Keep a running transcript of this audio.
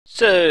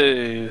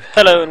So,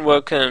 hello and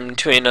welcome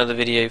to another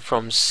video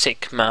from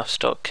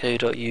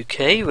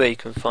sickmaths.co.uk, where you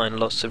can find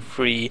lots of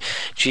free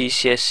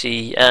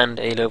GCSE and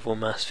A-level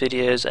maths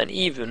videos and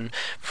even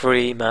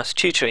free maths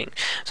tutoring.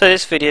 So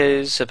this video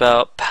is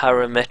about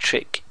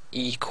parametric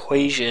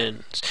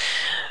equations,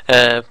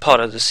 part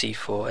of the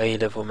C4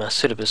 A-level maths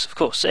syllabus, of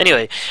course.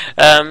 Anyway,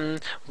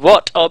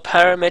 what are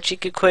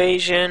parametric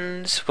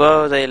equations?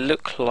 Well, they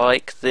look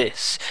like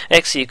this: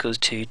 x equals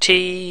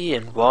 2t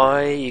and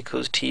y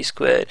equals t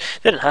squared.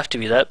 They don't have to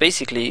be that,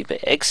 basically, but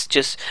x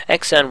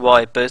and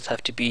y both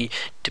have to be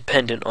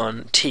dependent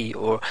on t,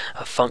 or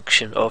a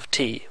function of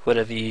t,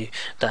 whatever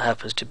that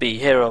happens to be.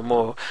 Here are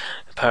more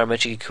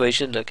parametric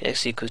equations. Look,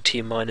 x equals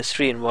t minus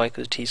 3 and y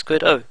equals t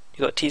squared. Oh,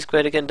 you got t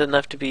squared again. Doesn't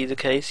have to be the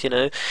case, you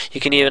know. You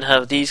can even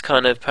have these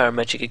kind of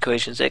parametric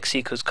equations: x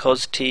equals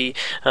cos t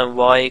and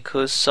y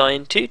equals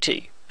sine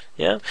 2t.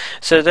 Yeah,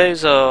 so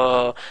those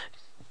are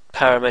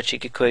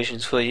parametric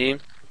equations for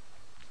you.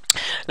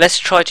 Let's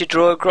try to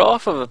draw a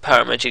graph of a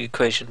parametric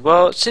equation.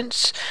 Well,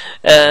 since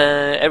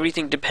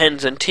everything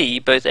depends on t,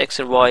 both x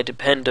and y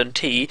depend on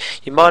t,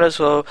 you might as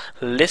well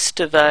list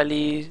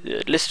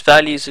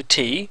values of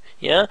t,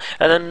 yeah,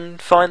 and then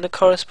find the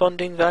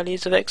corresponding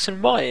values of x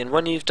and y. And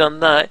when you've done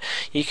that,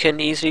 you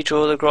can easily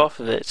draw the graph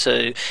of it.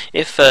 So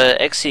if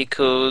if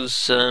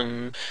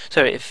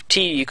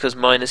t equals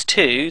minus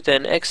 2,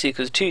 then x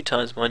equals 2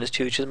 times minus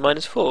 2, which is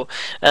minus 4.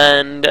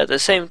 And at the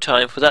same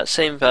time, for that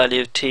same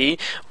value of t,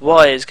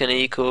 y is going to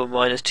equal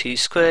minus 2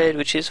 squared,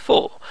 which is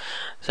 4.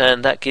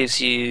 And that gives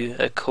you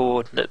a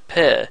coordinate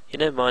pair. You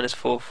know, minus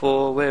 4,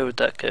 4, where would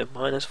that go?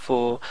 Minus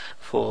 4,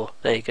 4,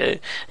 there you go. And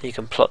you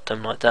can plot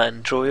them like that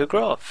and draw your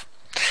graph.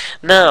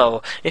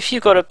 Now, if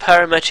you've got a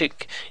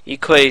parametric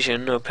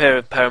equation, or a pair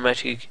of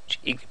parametric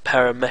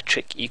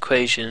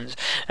equations,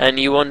 and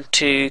you want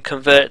to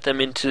convert them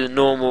into the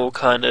normal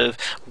kind of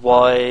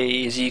y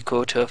is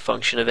equal to a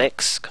function of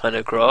x kind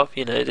of graph,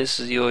 you know, this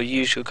is your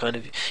usual kind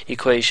of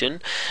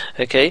equation,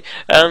 okay,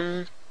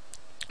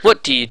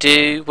 what do you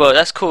do? Well,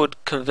 that's called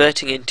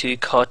converting into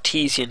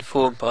Cartesian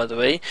form, by the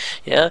way.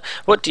 Yeah.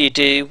 What do you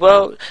do?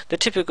 Well, the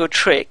typical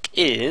trick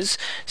is,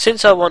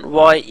 since I want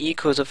y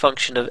equals a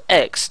function of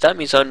x, that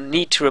means I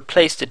need to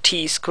replace the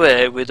t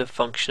squared with a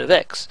function of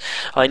x.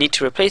 I need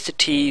to replace the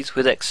t's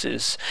with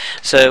x's.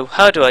 So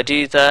how do I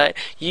do that?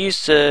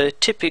 Use the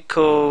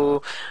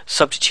typical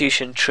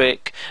substitution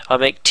trick. I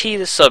make t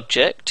the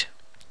subject,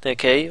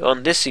 okay,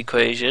 on this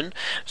equation,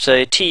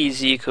 so t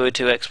is equal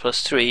to x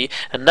plus 3,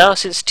 and now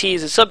since t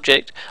is a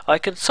subject, I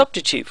can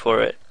substitute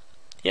for it.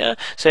 Yeah,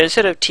 so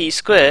instead of t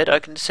squared, I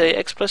can say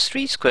x plus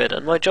 3 squared,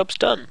 and my job's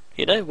done.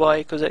 You know, y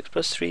equals x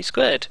plus 3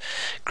 squared.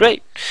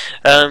 Great.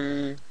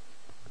 Now,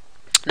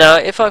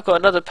 if I've got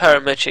another pair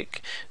of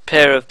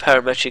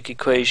parametric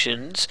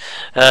equations,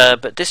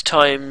 but this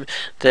time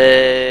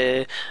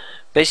they're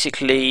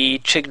basically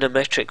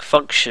trigonometric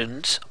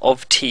functions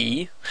of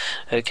t,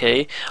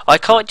 okay, I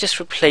can't just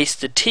replace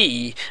the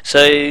t.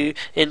 So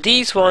in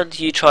these ones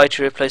you try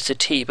to replace the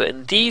t, but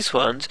in these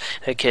ones,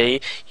 okay,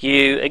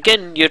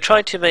 you're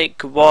trying to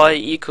make y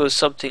equals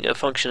something a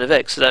function of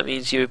x, so that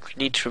means you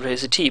need to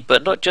replace the t.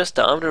 But not just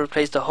that, I'm going to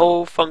replace the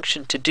whole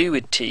function to do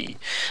with t,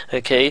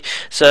 okay.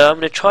 So I'm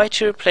going to try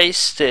to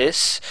replace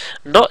this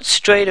not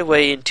straight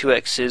away into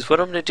x's.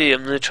 What I'm going to do,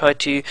 I'm going to try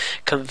to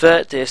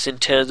convert this in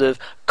terms of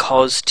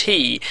cos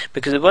t,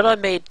 because when I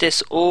made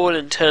this all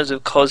in terms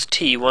of cos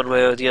t one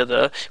way or the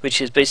other,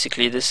 which is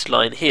basically this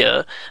line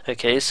here,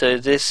 okay, so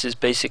this is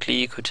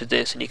basically equal to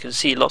this, and you can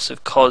see lots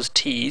of cos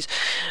t's.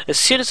 As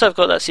soon as I've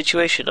got that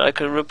situation, I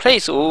can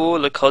replace all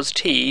the cos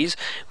t's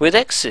with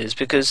x's,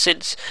 because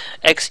since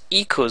x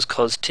equals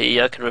cos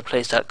t, I can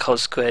replace that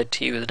cos squared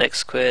t with an x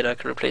squared, I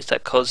can replace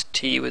that cos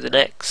t with an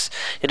x,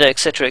 you know,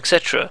 etc,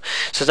 etc.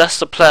 So that's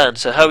the plan.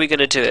 So how are we going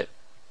to do it?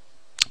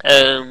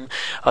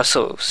 I've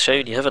sort of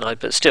shown you, haven't I?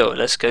 But still,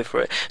 let's go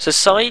for it. So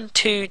sine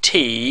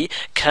 2t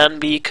can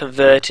be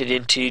converted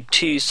into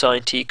 2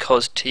 sine t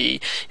cos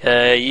t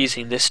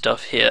using this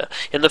stuff here.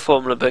 In the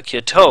formula book,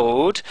 you're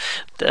told,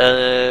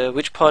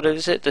 which part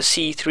is it? The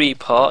C3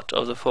 part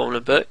of the formula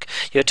book.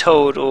 You're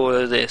told all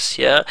of this,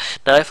 yeah?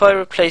 Now, if I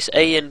replace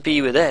a and b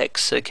with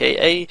x,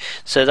 okay,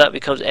 so that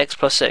becomes x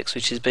plus x,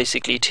 which is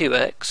basically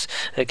 2x.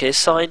 Okay,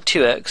 sine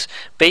 2x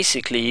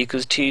basically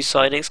equals 2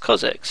 sine x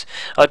cos x.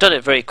 I've done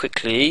it very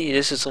quickly.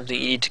 This is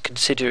something you need to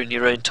consider in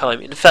your own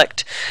time. In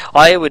fact,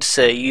 I would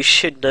say you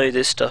should know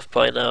this stuff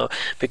by now,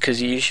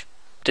 because this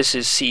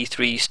is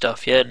C3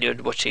 stuff, yeah, and you're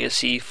watching a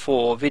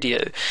C4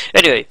 video.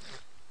 Anyway,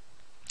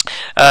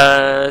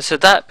 so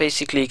that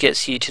basically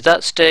gets you to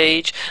that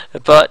stage.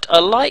 But I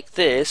like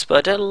this, but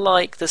I don't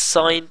like the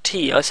sine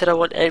t. I said I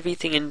want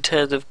everything in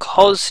terms of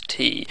cos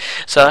t,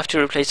 so I have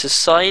to replace the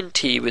sine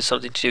t with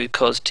something to do with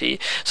cos t.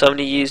 So I'm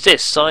going to use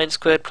this: sine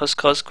squared plus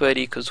cos squared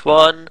equals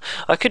 1.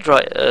 I could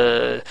write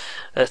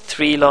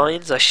 3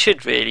 lines. I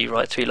should really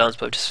write 3 lines,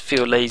 but I just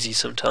feel lazy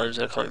sometimes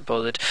and I can't be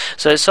bothered.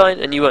 So sine,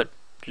 and you won't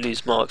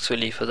lose marks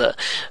really for that.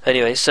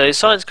 Anyway, so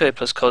sine squared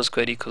plus cos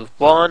squared equals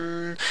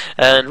 1,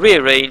 and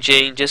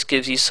rearranging just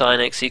gives you sine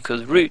x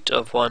equals root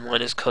of 1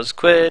 minus cos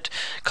squared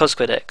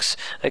x.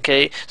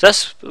 Okay, so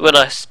that's when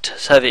I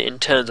have it in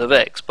terms of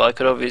x, but I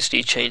could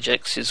obviously change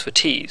x's for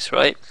t's,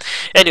 right?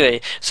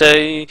 Anyway,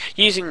 so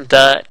using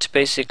that,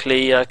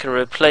 basically I can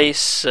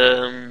replace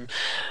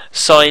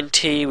sine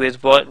t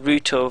with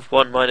root of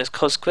 1 minus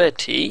cos squared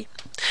t.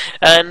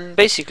 And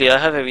basically I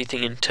have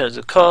everything in terms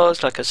of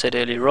cos, like I said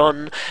earlier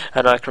on,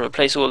 and I can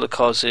replace all the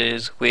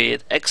coses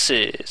with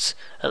x's,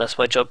 and that's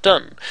my job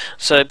done.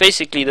 So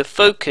basically the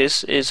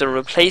focus is on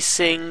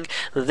replacing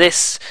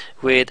this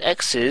with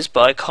x's,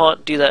 but I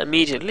can't do that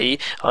immediately.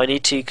 I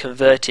need to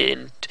convert it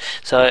in,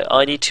 so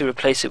I need to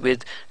replace it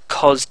with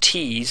cos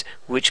t's,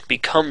 which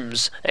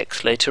becomes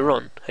x later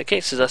on.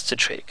 Okay, so that's the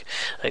trick.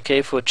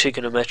 Okay, for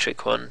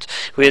trigonometric ones.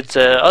 With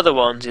other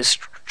ones, it's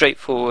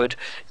straightforward.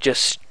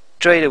 Just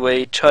straight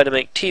away try to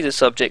make t the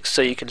subject,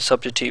 so you can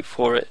substitute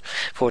for it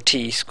for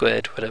t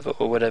squared, whatever,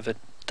 or whatever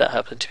that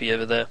happened to be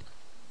over there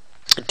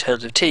in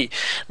terms of t.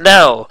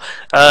 Now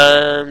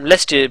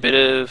let's do a bit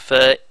of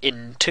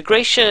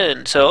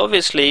integration. So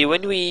obviously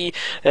when we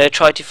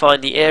try to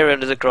find the area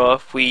under the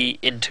graph, we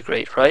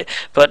integrate, right?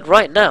 But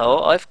right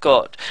now I've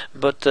got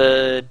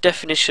the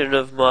definition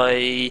of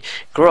my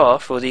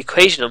graph, or the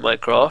equation of my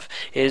graph,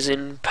 is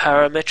in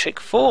parametric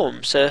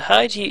form. So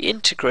how do you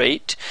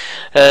integrate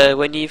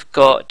when you've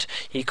got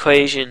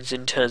equations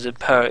in terms of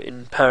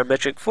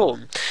parametric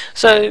form?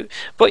 So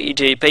what you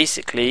do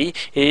basically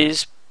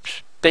is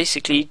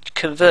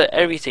convert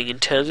everything in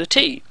terms of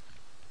t.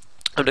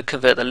 I'm going to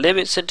convert the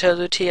limits in terms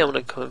of t, I'm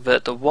going to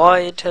convert the y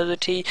in terms of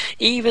t,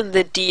 even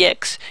the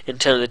dx in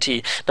terms of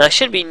t. Now it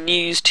shouldn't be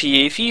news to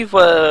you if you've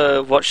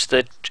watched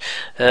the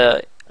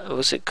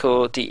what's it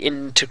called, the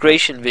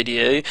integration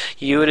video.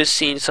 You would have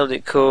seen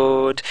something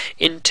called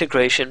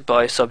integration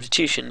by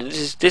substitution.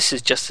 This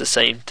is just the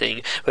same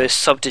thing. We're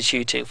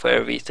substituting for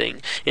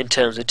everything in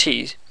terms of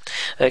t.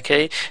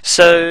 Okay,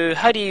 so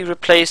how do you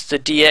replace the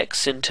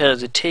dx in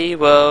terms of t?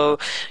 Well,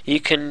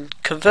 you can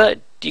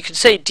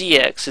say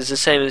dx is the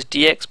same as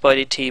dx by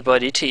dt by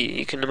dt.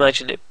 You can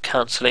imagine it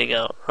cancelling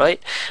out,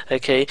 right?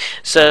 Okay,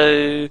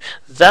 so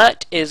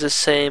that is the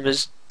same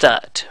as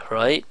that,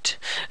 right?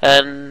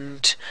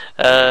 And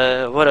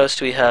what else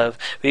do we have?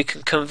 We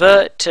can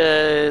convert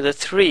the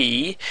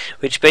 3,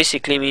 which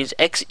basically means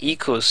x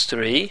equals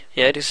 3.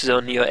 Yeah, this is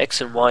on your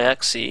x and y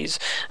axes.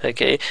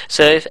 Okay,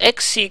 so if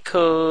x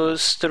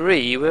equals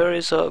 3, where are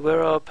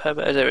our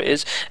parameters? There it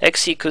is.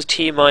 X equals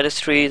t minus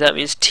 3. That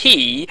means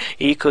t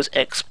equals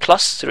x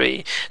plus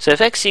 3. So if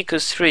x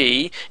equals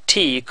 3,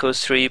 t equals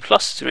 3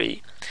 plus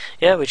 3.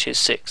 Yeah, which is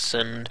 6,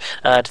 and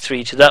add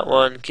 3 to that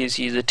one gives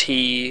you the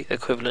t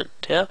equivalent.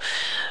 Yeah,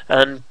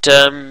 and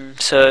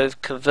so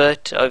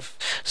I've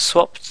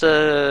swapped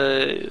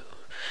the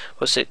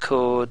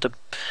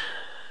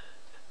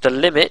the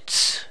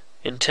limits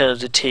in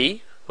terms of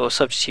t, or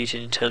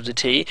substituted in terms of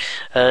t,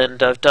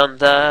 and I've done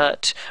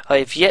that.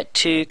 I've yet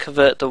to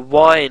convert the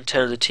y in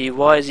terms of t.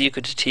 Y is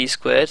equal to t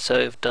squared, so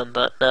I've done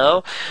that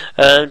now.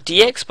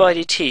 Dx by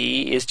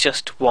dt is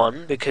just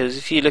 1, because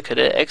if you look at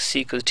it, x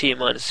equals t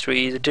minus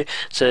 3,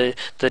 so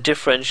the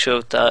differential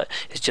of that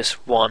is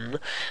just 1,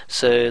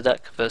 so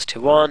that converts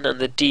to 1, and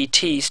the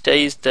dt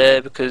stays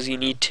there because you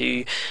need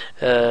to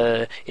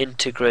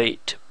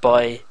integrate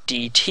by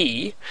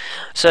dt.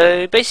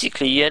 So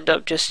basically you end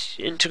up just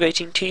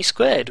integrating t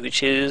squared,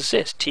 which is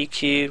this, t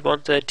cubed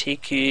 1/3 t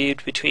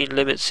cubed between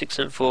limits 6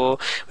 and 4,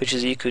 which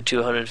is equal to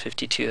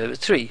 152 over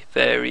 3.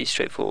 Very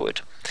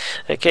straightforward.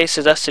 Okay,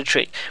 so that's the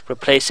trick.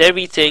 Replace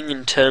everything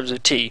in terms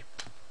of t.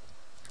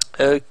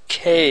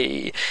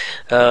 Okay,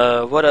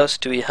 what else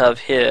do we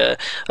have here?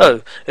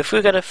 Oh, if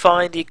we're going to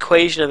find the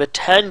equation of a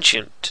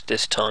tangent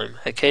this time,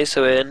 okay,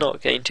 so we're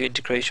not getting to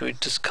integration, we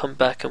just come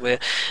back and we're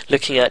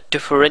looking at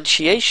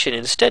differentiation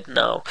instead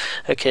now,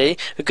 okay,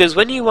 because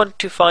when you want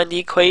to find the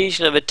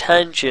equation of a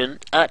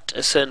tangent at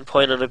a certain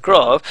point on a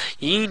graph,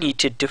 you need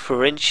to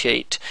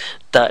differentiate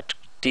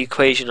the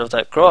equation of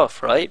that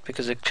graph, right?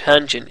 Because a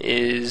tangent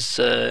is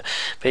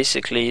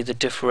basically the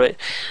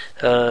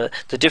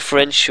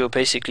differential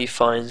basically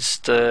finds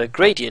the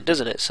gradient,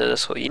 doesn't it? So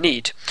that's what you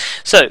need.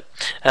 So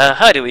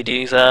how do we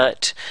do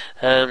that?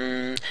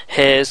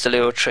 Here's the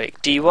little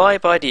trick. Dy by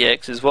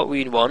dx is what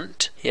we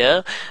want.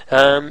 Yeah,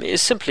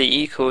 is simply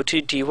equal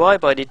to dy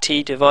by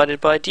dt divided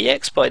by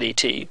dx by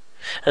dt.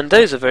 And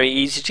those are very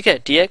easy to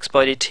get. Dx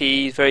by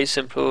dt is very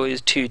simple,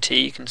 is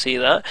 2t, you can see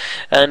that,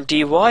 and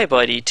dy by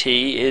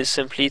dt is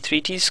simply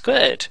 3t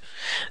squared.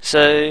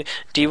 So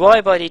dy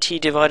by dt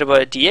divided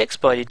by dx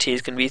by dt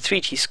is going to be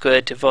 3t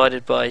squared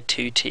divided by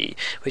 2t,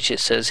 which it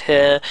says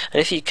here,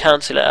 and if you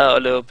cancel it out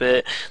a little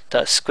bit,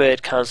 that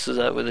squared cancels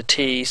out with a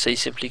t, so you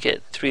simply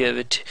get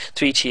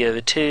 3t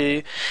over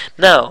 2.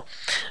 Now,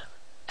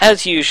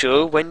 as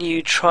usual, when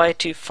you try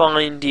to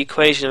find the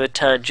equation of a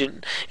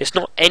tangent, it's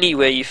not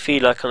anywhere you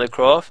feel like on the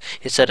graph,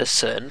 it's at a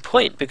certain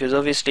point, because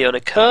obviously on a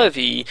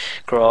curvy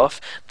graph,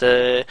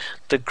 the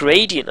the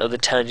gradient of the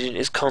tangent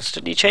is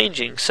constantly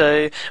changing.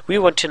 So we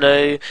want to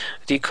know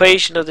the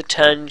equation of the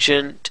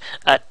tangent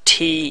at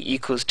t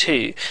equals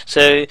 2.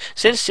 So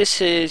since this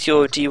is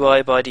your dy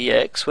by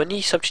dx, when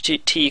you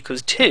substitute t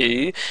equals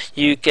 2,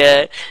 you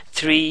get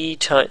 3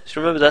 times,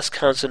 remember that's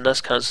cancelled and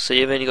that's cancelled, so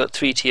you've only got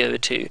 3t over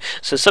 2.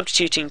 So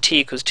substituting t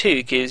equals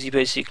 2 gives you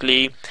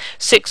basically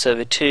 6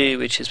 over 2,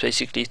 which is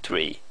basically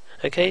 3.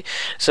 Okay,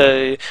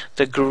 so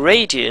the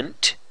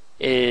gradient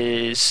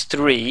is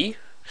 3,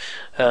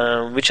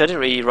 which I didn't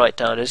really write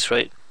down. I just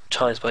wrote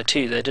times by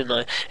 2 there, didn't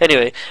I?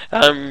 Anyway,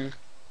 and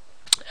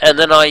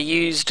then I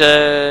used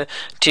to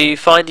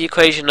find the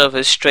equation of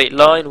a straight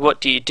line. What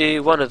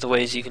do? One of the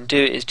ways you can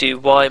do it is do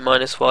y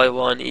minus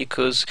y1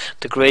 equals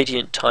the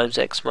gradient times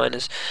x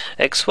minus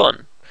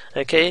x1.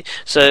 Okay,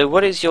 so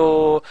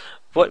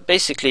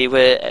basically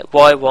where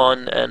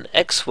y1 and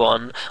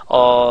x1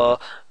 are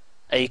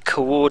a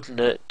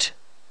coordinate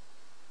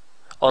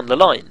on the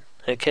line.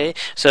 Okay,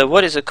 so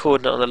what is a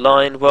coordinate on the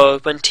line? Well,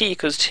 when t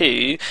equals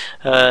 2,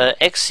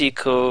 x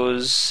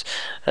equals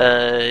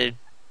 2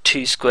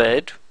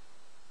 squared,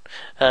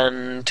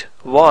 and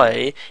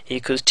y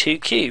equals 2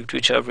 cubed,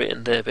 which I've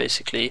written there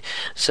basically.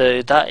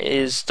 So that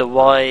is the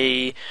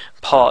y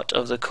part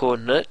of the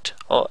coordinate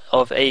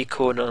of a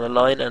coordinate on the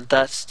line, and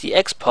that's the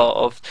x part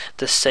of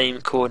the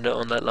same coordinate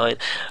on that line.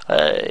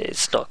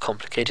 It's not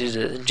complicated, is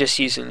it? And just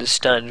using the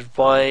standard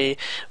y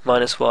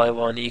minus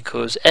y1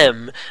 equals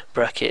m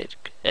bracket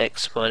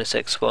x minus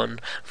x1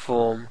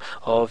 form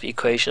of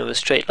equation of a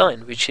straight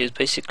line, which is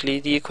basically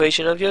the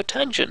equation of your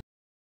tangent.